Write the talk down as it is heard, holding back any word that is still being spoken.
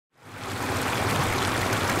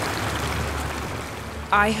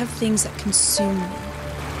I have things that consume me.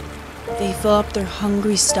 They fill up their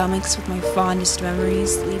hungry stomachs with my fondest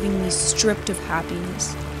memories, leaving me stripped of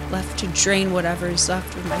happiness, left to drain whatever is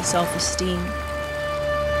left of my self-esteem.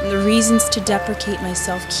 And the reasons to deprecate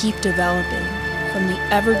myself keep developing, from the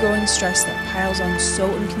ever-growing stress that piles on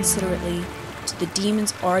so inconsiderately to the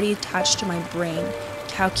demons already attached to my brain,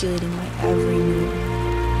 calculating my every move.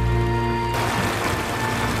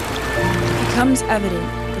 It becomes evident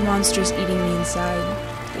the monsters eating me inside.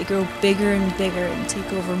 They grow bigger and bigger and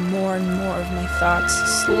take over more and more of my thoughts,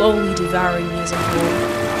 slowly devouring me as a whole.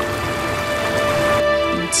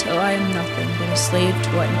 Until I am nothing but a slave to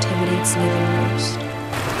what intimidates me the most.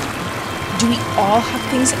 Do we all have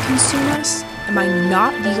things that consume us? Am I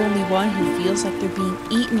not the only one who feels like they're being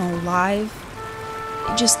eaten alive?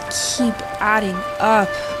 They just keep adding up.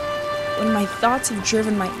 When my thoughts have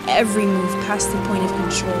driven my every move past the point of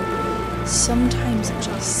control, sometimes it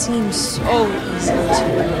just seems so easy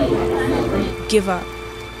to give up,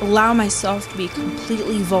 allow myself to be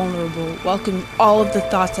completely vulnerable, welcoming all of the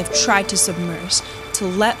thoughts I've tried to submerge, to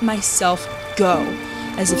let myself go,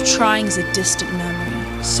 as if trying is a distant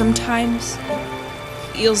memory. Sometimes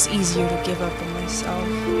it feels easier to give up on myself.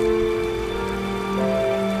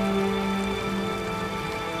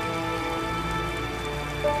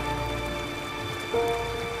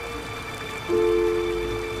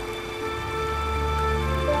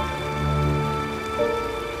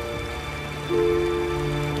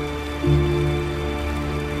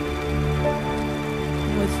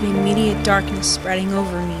 With the immediate darkness spreading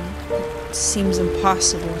over me, it seems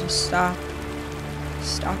impossible to stop.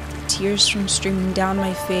 Stop the tears from streaming down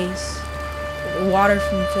my face, or the water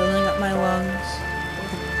from filling up my lungs, or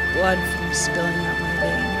the blood from spilling out my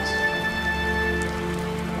veins.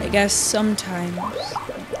 I guess sometimes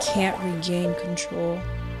I can't regain control.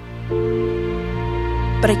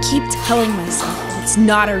 But I keep telling myself that it's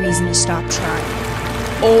not a reason to stop trying.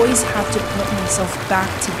 I always have to put myself back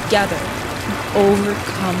together and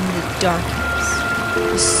overcome the darkness.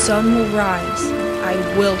 The sun will rise, and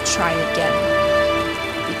I will try again.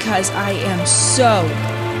 Because I am so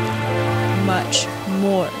much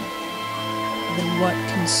more than what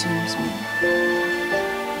consumes me.